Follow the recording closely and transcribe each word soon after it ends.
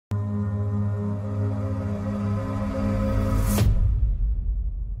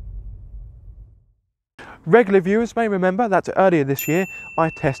Regular viewers may remember that earlier this year I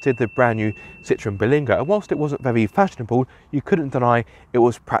tested the brand new Citroen Berlingo, and whilst it wasn't very fashionable, you couldn't deny it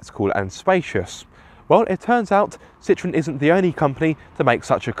was practical and spacious. Well, it turns out Citroen isn't the only company to make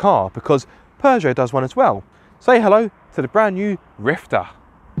such a car, because Peugeot does one as well. Say hello to the brand new Rifter.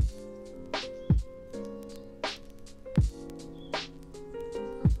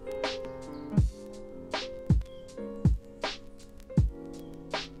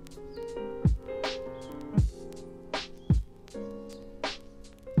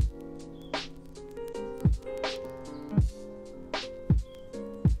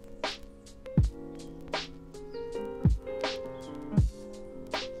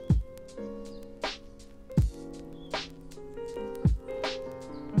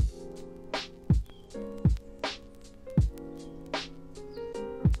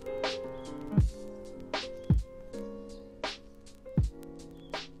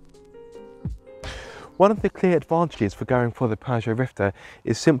 One of the clear advantages for going for the Peugeot Rifter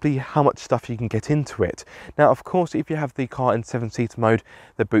is simply how much stuff you can get into it. Now, of course, if you have the car in 7-seater mode,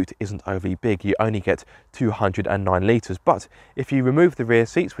 the boot isn't overly big. You only get 209 litres. But if you remove the rear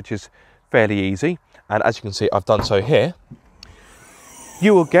seats, which is fairly easy, and as you can see, I've done so here,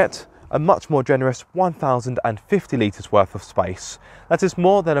 you will get a much more generous 1,050 litres worth of space. That is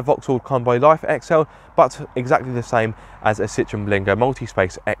more than a Vauxhall Combo Life XL, but exactly the same as a Citroen Berlingo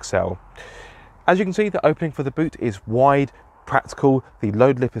Multispace XL. As you can see, the opening for the boot is wide, practical, the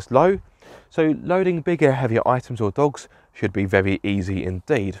load lip is low, so loading bigger, heavier items or dogs should be very easy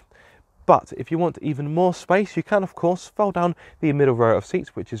indeed. But if you want even more space, you can of course fold down the middle row of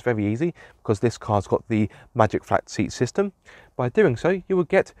seats, which is very easy because this car's got the Magic Flat seat system. By doing so, you will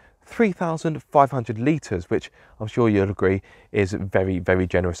get 3,500 litres, which I'm sure you'll agree is very, very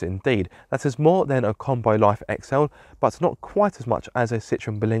generous indeed. That is more than a Combo Life XL, but not quite as much as a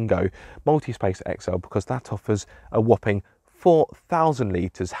Citroen Berlingo Multispace XL, because that offers a whopping 4,000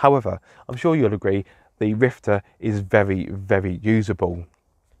 litres. However, I'm sure you'll agree the Rifter is very, very usable.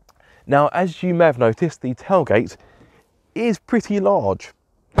 Now, as you may have noticed, the tailgate is pretty large.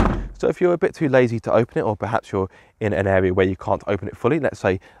 So if you're a bit too lazy to open it, or perhaps you're in an area where you can't open it fully, let's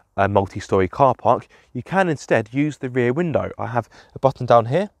say a multi-storey car park, you can instead use the rear window. I have a button down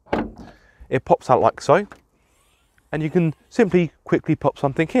here. It pops out like so, and you can simply quickly pop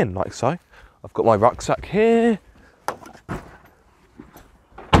something in like so. I've got my rucksack here.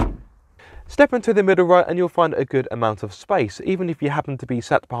 Step into the middle row and you'll find a good amount of space, even if you happen to be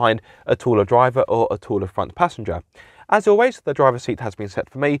sat behind a taller driver or a taller front passenger. As always, the driver's seat has been set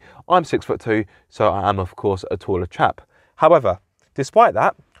for me. I'm 6'2", so I am of course a taller chap. However, despite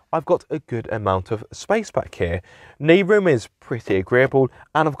that, I've got a good amount of space back here. Knee room is pretty agreeable,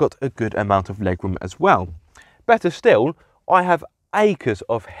 and I've got a good amount of legroom as well. Better still, I have acres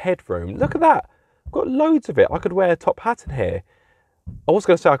of headroom. Look at that. I've got loads of it. I could wear a top hat in here. I was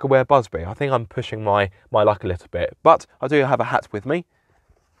going to say I could wear Busby. I think I'm pushing my luck a little bit, but I do have a hat with me.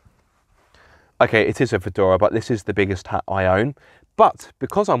 Okay, it is a fedora, but this is the biggest hat I own. But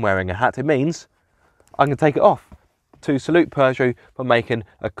because I'm wearing a hat, it means I can take it off. To salute Peugeot for making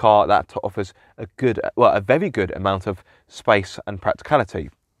a car that offers a very good amount of space and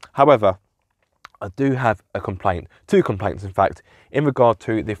practicality. However, I do have a complaint, two complaints in fact, in regard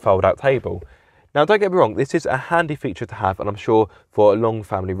to the fold-out table. Now, don't get me wrong, this is a handy feature to have, and I'm sure for a long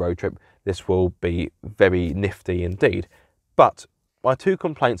family road trip, this will be very nifty indeed. But my two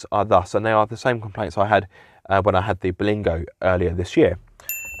complaints are thus, and they are the same complaints I had when I had the Berlingo earlier this year.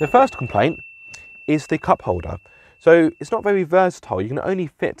 The first complaint is the cup holder. So it's not very versatile. You can only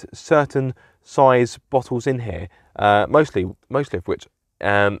fit certain size bottles in here, mostly of which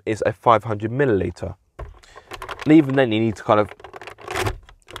is a 500 milliliter. And even then you need to kind of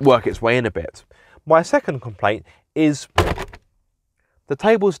work its way in a bit. My second complaint is the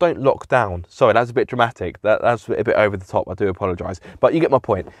tables don't lock down. Sorry, that's a bit dramatic. That's a bit over the top. I do apologise. But you get my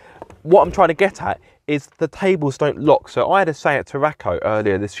point. What I'm trying to get at is the tables don't lock. So I had a say at Tarraco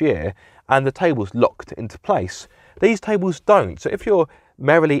earlier this year, and the tables locked into place. These tables don't. So if you're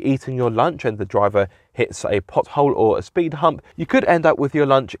merrily eating your lunch and the driver hits a pothole or a speed hump, you could end up with your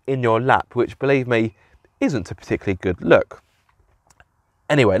lunch in your lap, which, believe me, isn't a particularly good look.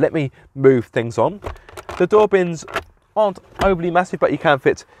 Anyway, let me move things on. The door bins aren't overly massive, but you can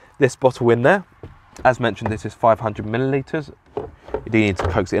fit this bottle in there. As mentioned, this is 500 millilitres. You do need to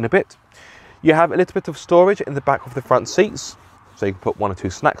coax it in a bit. You have a little bit of storage in the back of the front seats, so you can put 1 or 2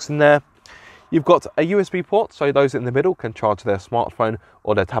 snacks in there. You've got a USB port, so those in the middle can charge their smartphone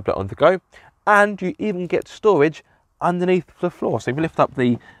or their tablet on the go. And you even get storage underneath the floor. So if you lift up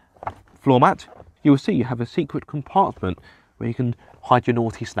the floor mat, you will see you have a secret compartment where you can hide your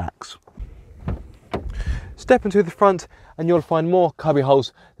naughty snacks. Step into the front and you'll find more cubby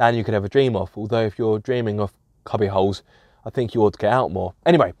holes than you could ever dream of. Although if you're dreaming of cubby holes, I think you ought to get out more.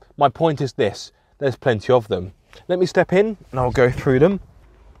 Anyway, my point is this, there's plenty of them. Let me step in and I'll go through them.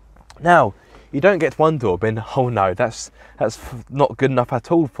 Now, you don't get one door bin. Oh no, that's not good enough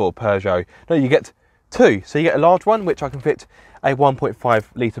at all for Peugeot. No, you get two. So you get a large one, which I can fit a 1.5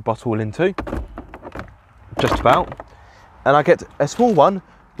 litre bottle into, just about. And I get a small one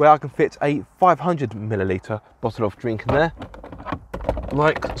where I can fit a 500 millilitre bottle of drink in there,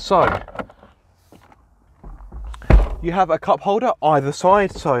 like so. You have a cup holder either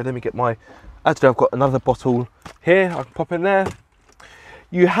side. So let me get my, actually I've got another bottle here, I can pop in there.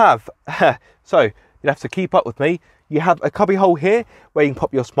 You have, so you'll have to keep up with me. You have a cubby hole here where you can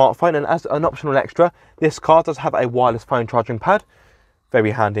pop your smartphone, and as an optional extra, this car does have a wireless phone charging pad.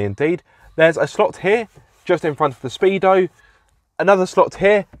 Very handy indeed. There's a slot here, just in front of the Speedo. Another slot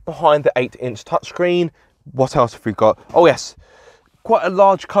here behind the 8-inch touchscreen. What else have we got? Oh yes, quite a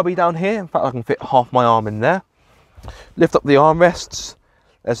large cubby down here. In fact, I can fit half my arm in there. Lift up the armrests.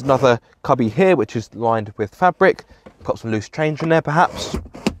 There's another cubby here, which is lined with fabric. Got some loose change in there, perhaps.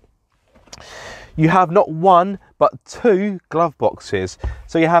 You have not one, but two glove boxes.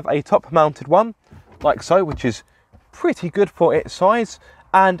 So you have a top-mounted one, like so, which is pretty good for its size.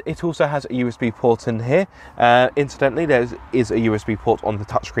 And it also has a USB port in here. Incidentally, there is a USB port on the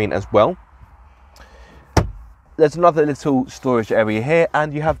touchscreen as well. There's another little storage area here,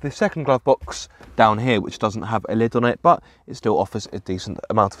 and you have the second glove box down here, which doesn't have a lid on it, but it still offers a decent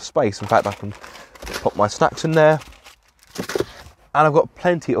amount of space. In fact, I can pop my snacks in there, and I've got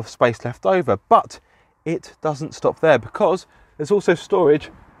plenty of space left over. But it doesn't stop there, because there's also storage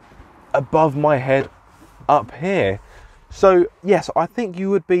above my head up here. So yes, I think you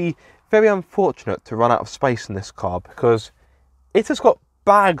would be very unfortunate to run out of space in this car, because it has got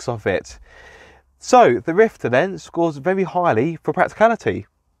bags of it. So the Rifter then scores very highly for practicality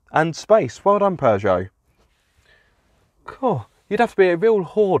and space. Well done, Peugeot. Cool. You'd have to be a real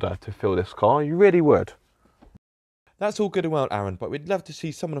hoarder to fill this car, you really would. That's all good and well, Aaron, but we'd love to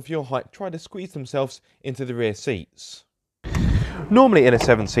see someone of your height try to squeeze themselves into the rear seats. Normally in a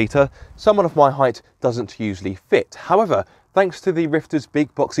 7-seater, someone of my height doesn't usually fit. However, thanks to the Rifter's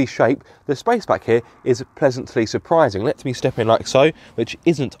big boxy shape, the space back here is pleasantly surprising. Let me step in like so, which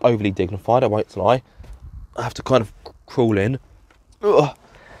isn't overly dignified, I won't lie. I have to kind of crawl in. Ugh.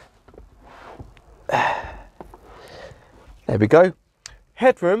 There we go.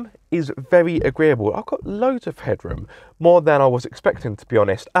 Headroom is very agreeable. I've got loads of headroom, more than I was expecting, to be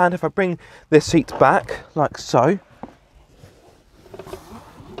honest. And if I bring this seat back like so,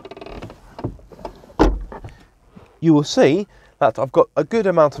 you will see that I've got a good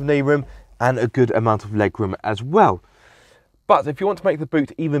amount of knee room and a good amount of leg room as well. But if you want to make the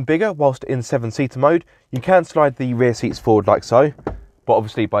boot even bigger whilst in 7-seater mode, you can slide the rear seats forward like so, but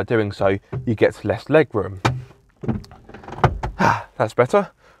obviously by doing so you get less leg room. That's better.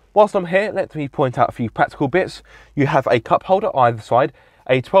 Whilst I'm here, let me point out a few practical bits. You have a cup holder either side,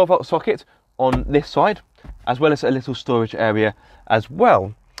 a 12-volt socket on this side, as well as a little storage area as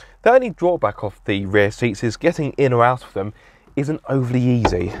well. The only drawback of the rear seats is getting in or out of them isn't overly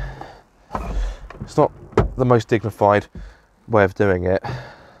easy. It's not the most dignified way of doing it.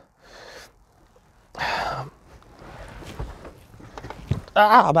 I'm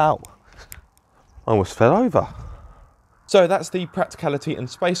out. I almost fell over. So that's the practicality and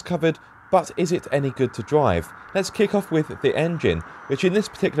space covered, but is it any good to drive? Let's kick off with the engine, which in this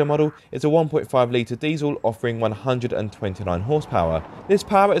particular model is a 1.5 litre diesel offering 129 horsepower. This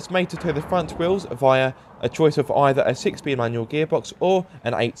power is mated to the front wheels via a choice of either a 6-speed manual gearbox or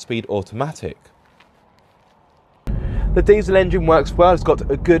an 8-speed automatic. The diesel engine works well. It's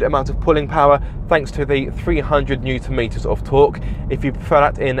got a good amount of pulling power thanks to the 300 Newton meters of torque. If you prefer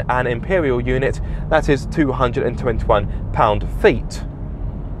that in an Imperial unit, that is 221 pound-feet.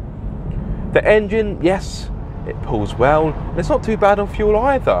 The engine, yes, it pulls well, and it's not too bad on fuel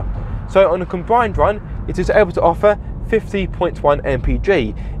either. So on a combined run, it is able to offer 50.1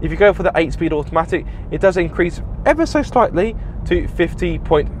 mpg. If you go for the 8-speed automatic, it does increase ever so slightly to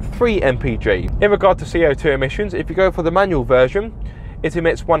 50.3 mpg. In regard to CO2 emissions, if you go for the manual version, it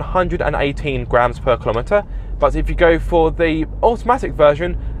emits 118 grams per kilometre, but if you go for the automatic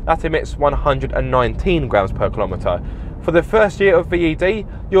version, that emits 119 grams per kilometre. For the first year of VED,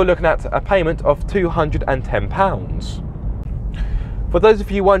 you're looking at a payment of £210. For those of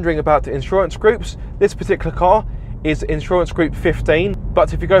you wondering about insurance groups, this particular car is insurance group 15,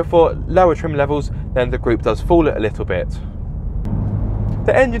 but if you go for lower trim levels, then the group does fall a little bit.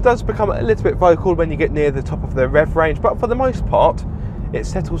 The engine does become a little bit vocal when you get near the top of the rev range, but for the most part, it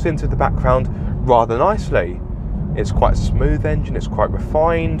settles into the background rather nicely. It's quite a smooth engine, it's quite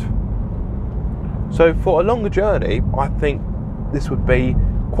refined. So for a longer journey, I think this would be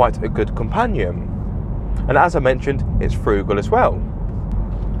quite a good companion. And as I mentioned, it's frugal as well.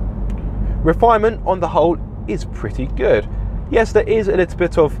 Refinement on the whole is pretty good. Yes, there is a little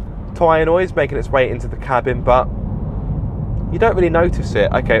bit of tyre noise making its way into the cabin, but you don't really notice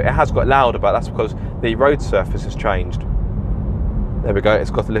it. Okay, it has got louder, but that's because the road surface has changed. There we go,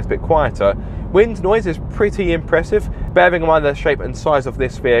 it's got a little bit quieter. Wind noise is pretty impressive, bearing in mind the shape and size of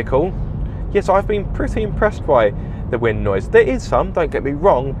this vehicle. Yes, I've been pretty impressed by the wind noise. There is some, don't get me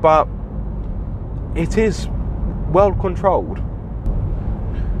wrong, but it is well controlled.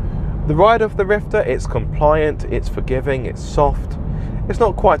 The ride of the Rifter, it's compliant, it's forgiving, it's soft. It's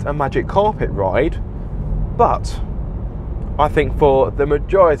not quite a magic carpet ride, but I think for the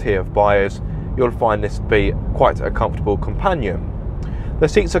majority of buyers, you'll find this to be quite a comfortable companion. The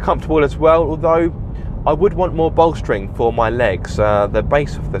seats are comfortable as well, although I would want more bolstering for my legs. The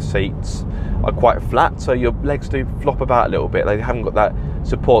base of the seats are quite flat, so your legs do flop about a little bit. They haven't got that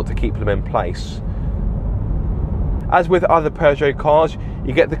support to keep them in place. As with other Peugeot cars,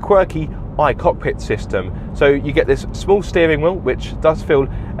 you get the quirky iCockpit system. So you get this small steering wheel, which does feel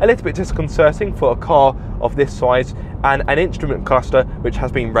a little bit disconcerting for a car of this size, and an instrument cluster which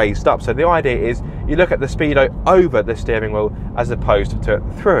has been raised up. So the idea is you look at the speedo over the steering wheel as opposed to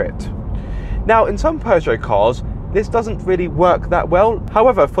through it. Now, in some Peugeot cars, this doesn't really work that well.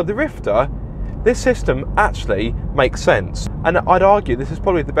 However, for the Rifter, this system actually makes sense, and I'd argue this is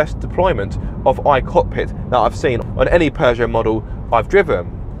probably the best deployment of iCockpit that I've seen on any Peugeot model I've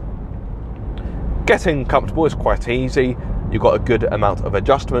driven. Getting comfortable is quite easy. You've got a good amount of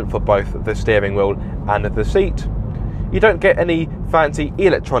adjustment for both the steering wheel and the seat. You don't get any fancy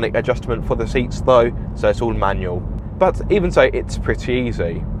electronic adjustment for the seats though, so it's all manual. But even so, it's pretty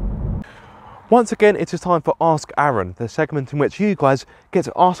easy. Once again, it is time for Ask Aaron, the segment in which you guys get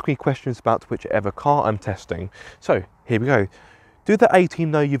to ask me questions about whichever car I'm testing. So, here we go. Do the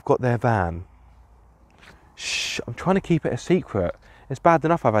A-team know you've got their van? Shh, I'm trying to keep it a secret. It's bad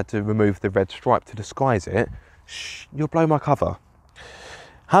enough I've had to remove the red stripe to disguise it. Shh, you'll blow my cover.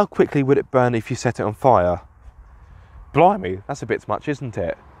 How quickly would it burn if you set it on fire? Blimey, that's a bit much, isn't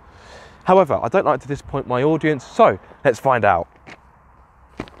it? However, I don't like to disappoint my audience, so let's find out.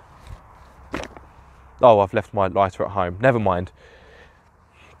 Oh, I've left my lighter at home. Never mind.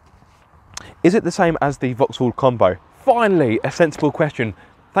 Is it the same as the Vauxhall Combo? Finally, a sensible question.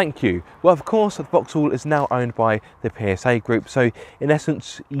 Thank you. Well, of course, the Vauxhall is now owned by the PSA Group, so in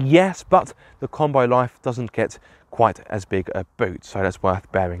essence, yes, but the Combo Life doesn't get quite as big a boot, so that's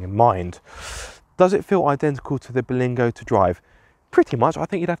worth bearing in mind. Does it feel identical to the Berlingo to drive? Pretty much. I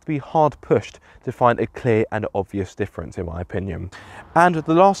think you'd have to be hard pushed to find a clear and obvious difference, in my opinion. And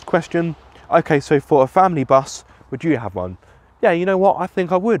the last question. Okay, so for a family bus, would you have one? Yeah, you know what? I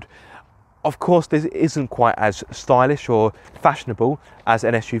think I would. Of course, this isn't quite as stylish or fashionable as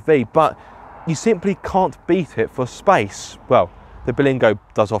an SUV, but you simply can't beat it for space. Well, the Berlingo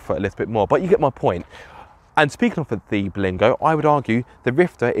does offer a little bit more, but you get my point. And speaking of the Berlingo, I would argue the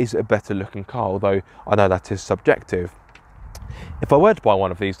Rifter is a better looking car, although I know that is subjective. If I were to buy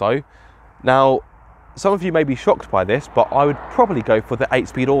one of these though, now, some of you may be shocked by this, but I would probably go for the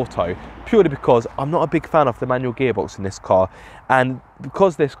 8-speed auto, purely because I'm not a big fan of the manual gearbox in this car, and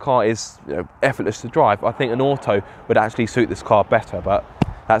because this car is effortless to drive, I think an auto would actually suit this car better, but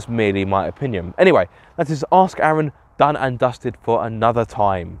that's merely my opinion. Anyway, that is Ask Aaron, done and dusted for another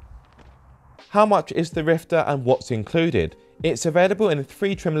time. How much is the Rifter and what's included? It's available in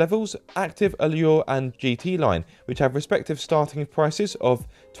 3 trim levels, Active, Allure and GT line, which have respective starting prices of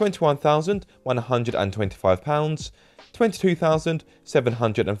 £21,125,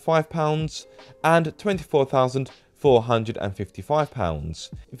 £22,705 and £24,455.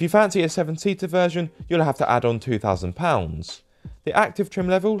 If you fancy a 7-seater version, you'll have to add on £2,000. The Active trim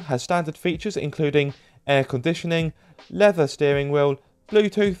level has standard features including air conditioning, leather steering wheel,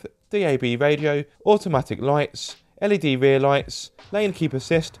 Bluetooth, DAB radio, automatic lights, LED rear lights, lane keep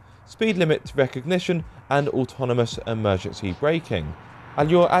assist, speed limit recognition and autonomous emergency braking.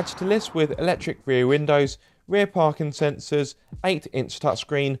 Allure adds to list with electric rear windows, rear parking sensors, 8-inch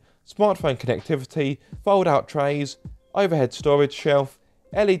touchscreen, smartphone connectivity, fold-out trays, overhead storage shelf,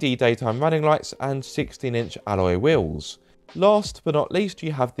 LED daytime running lights and 16-inch alloy wheels. Last but not least,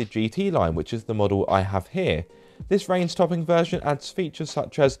 you have the GT line, which is the model I have here. This range-topping version adds features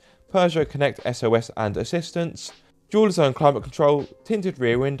such as Peugeot Connect SOS and assistance, dual zone climate control, tinted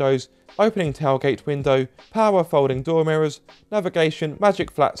rear windows, opening tailgate window, power folding door mirrors, navigation,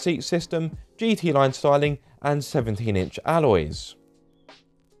 magic flat seat system, GT line styling and 17-inch alloys.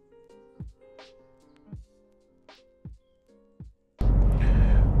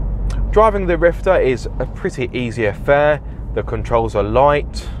 Driving the Rifter is a pretty easy affair. The controls are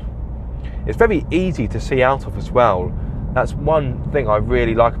light. It's very easy to see out of as well. That's one thing I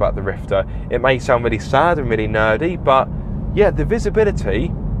really like about the Rifter. It may sound really sad and really nerdy, but yeah, the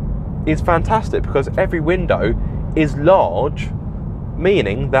visibility is fantastic because every window is large,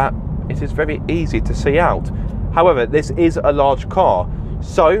 meaning that it is very easy to see out. However, this is a large car,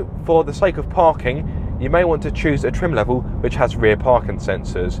 so for the sake of parking, you may want to choose a trim level which has rear parking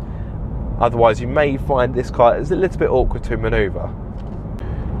sensors. Otherwise, you may find this car is a little bit awkward to manoeuvre.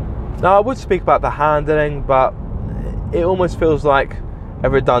 Now, I would speak about the handling, but it almost feels like a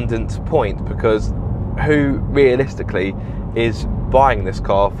redundant point because who realistically is buying this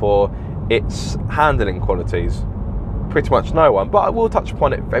car for its handling qualities? Pretty much no one, but I will touch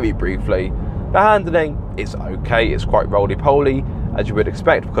upon it very briefly. The handling is okay, it's quite roly-poly, as you would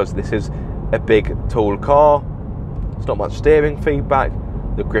expect, because this is a big, tall car. There's not much steering feedback.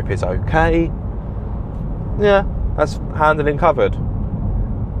 The grip is okay. Yeah, that's handling covered.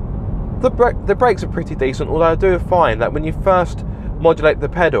 The brakes are pretty decent, although I do find that when you first modulate the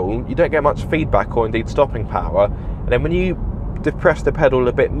pedal, you don't get much feedback or indeed stopping power. And then when you depress the pedal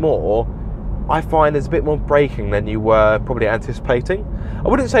a bit more, I find there's a bit more braking than you were probably anticipating. I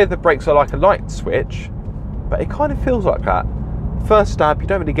wouldn't say the brakes are like a light switch, but it kind of feels like that. First stab, you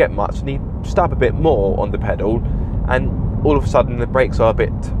don't really get much, and you stab a bit more on the pedal, and all of a sudden the brakes are a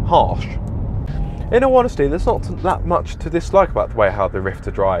bit harsh. In all honesty, there's not that much to dislike about the way how the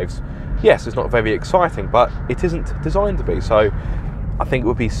Rifter drives. Yes, it's not very exciting, but it isn't designed to be, so I think it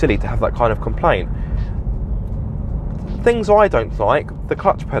would be silly to have that kind of complaint. Things I don't like, the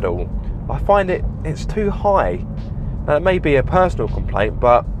clutch pedal. I find it's too high. Now, it may be a personal complaint,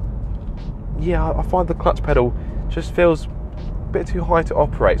 but yeah, I find the clutch pedal just feels a bit too high to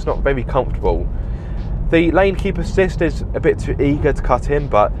operate. It's not very comfortable. The lane keep assist is a bit too eager to cut in,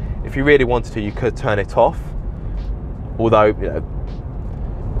 but if you really wanted to, you could turn it off. Although, you know,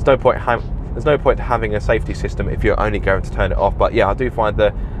 there's no point having a safety system if you're only going to turn it off. But yeah, I do find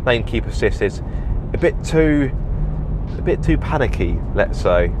the lane keep assist is a bit too panicky, let's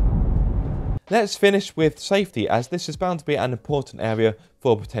say. Let's finish with safety, as this is bound to be an important area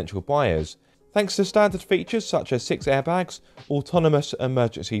for potential buyers. Thanks to standard features such as 6 airbags, autonomous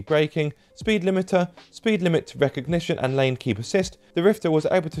emergency braking, speed limiter, speed limit recognition and lane keep assist, the Rifter was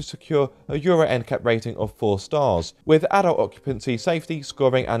able to secure a Euro NCAP rating of 4 stars, with adult occupancy safety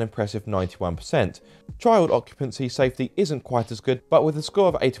scoring an impressive 91%. Child occupancy safety isn't quite as good, but with a score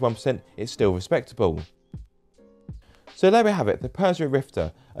of 81% it's still respectable. So there we have it, the Peugeot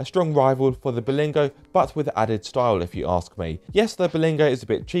Rifter, a strong rival for the Berlingo, but with added style if you ask me. Yes, the Berlingo is a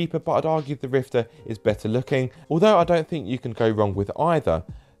bit cheaper, but I'd argue the Rifter is better looking, although I don't think you can go wrong with either.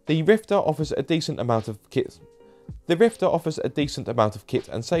 The Rifter offers a decent amount of kit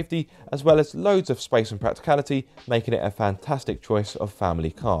and safety, as well as loads of space and practicality, making it a fantastic choice of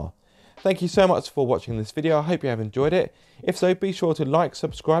family car. Thank you so much for watching this video, I hope you have enjoyed it. If so, be sure to like,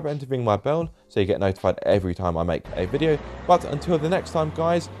 subscribe and to ring my bell so you get notified every time I make a video. But until the next time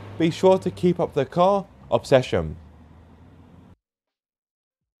guys, be sure to keep up the car obsession.